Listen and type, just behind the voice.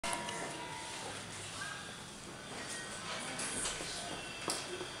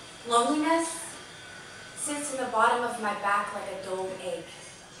Loneliness sits in the bottom of my back like a dull ache.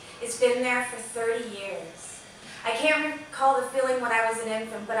 It's been there for 30 years. I can't recall the feeling when I was an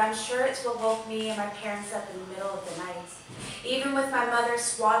infant, but I'm sure it's what woke me and my parents up in the middle of the night. Even with my mother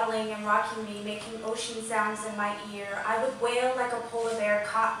swaddling and rocking me, making ocean sounds in my ear, I would wail like a polar bear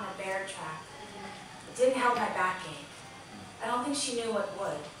caught in a bear trap. It didn't help my backache. I don't think she knew what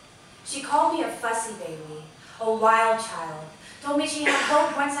would. She called me a fussy baby, a wild child. Told me she had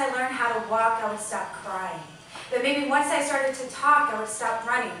hope once I learned how to walk, I would stop crying. That maybe once I started to talk, I would stop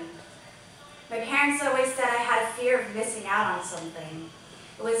running. My parents always said I had a fear of missing out on something.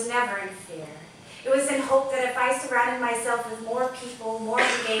 It was never in fear. It was in hope that if I surrounded myself with more people, more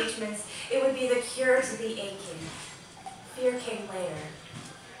engagements, it would be the cure to the aching. Fear came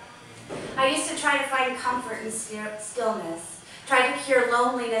later. I used to try to find comfort in stillness, try to cure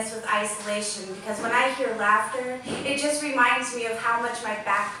loneliness with isolation, because when I hear laughter, it just reminds me of how much my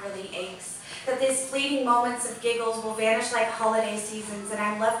back really aches. That these fleeting moments of giggles will vanish like holiday seasons, and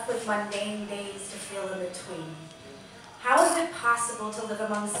I'm left with mundane days to feel in between. How is it possible to live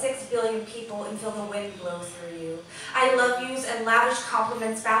among 6 billion people and feel the wind blow through you? I love yous and lavish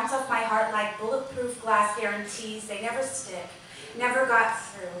compliments bounce off my heart like bulletproof glass guarantees. They never stick, never got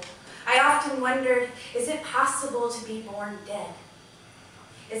through. I often wondered, is it possible to be born dead?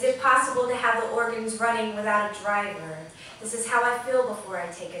 Is it possible to have the organs running without a driver? This is how I feel before I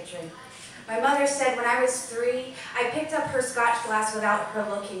take a drink. My mother said when I was 3, I picked up her scotch glass without her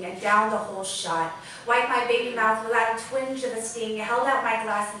looking and downed the whole shot, wiped my baby mouth without a twinge of a sting, held out my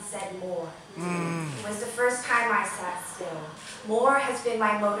glass and said, more. It was the first time I sat still. More has been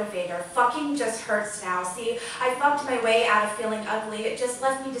my motivator. Fucking just hurts now. See, I fucked my way out of feeling ugly. It just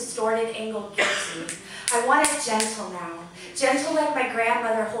left me distorted, angled, guilty. I want it gentle now. Gentle like my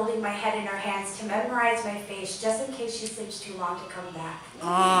grandmother holding my head in her hands to memorize my face just in case she sleeps too long to come back.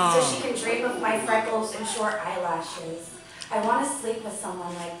 So she can dream of my freckles and short eyelashes. I want to sleep with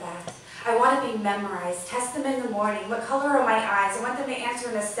someone like that. I want to be memorized, test them in the morning. What color are my eyes? I want them to answer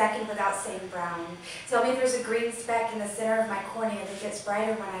in a second without saying brown. Tell me there's a green speck in the center of my cornea that gets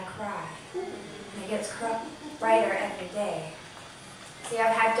brighter when I cry. And it gets brighter every day. See,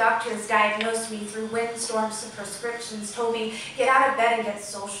 I've had doctors diagnose me through windstorms and prescriptions, told me, get out of bed and get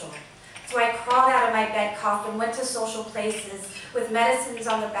social. So I crawled out of my bed cough and went to social places with medicines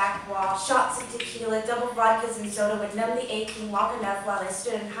on the back wall, shots of tequila, double vodkas and soda would numb the aching long enough while I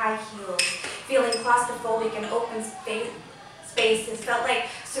stood in high heels, feeling claustrophobic in open spaces, felt like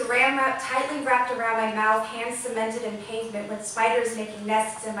saran wrap tightly wrapped around my mouth, hands cemented in pavement with spiders making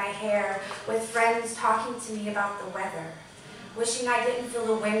nests in my hair, with friends talking to me about the weather. Wishing I didn't feel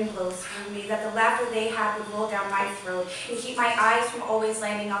the wind blow through me, that the laughter they had would roll down my throat and keep my eyes from always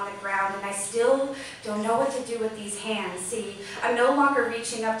landing on the ground, and I still don't know what to do with these hands. See, I'm no longer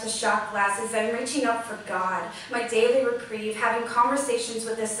reaching up to shot glasses, I'm reaching up for God, my daily reprieve, having conversations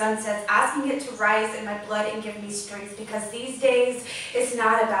with the sunsets, asking it to rise in my blood and give me strength, because these days, it's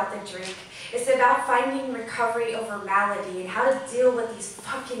not about the drink. It's about finding recovery over malady and how to deal with these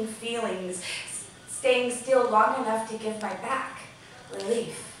fucking feelings. Staying still long enough to give my back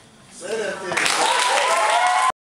relief.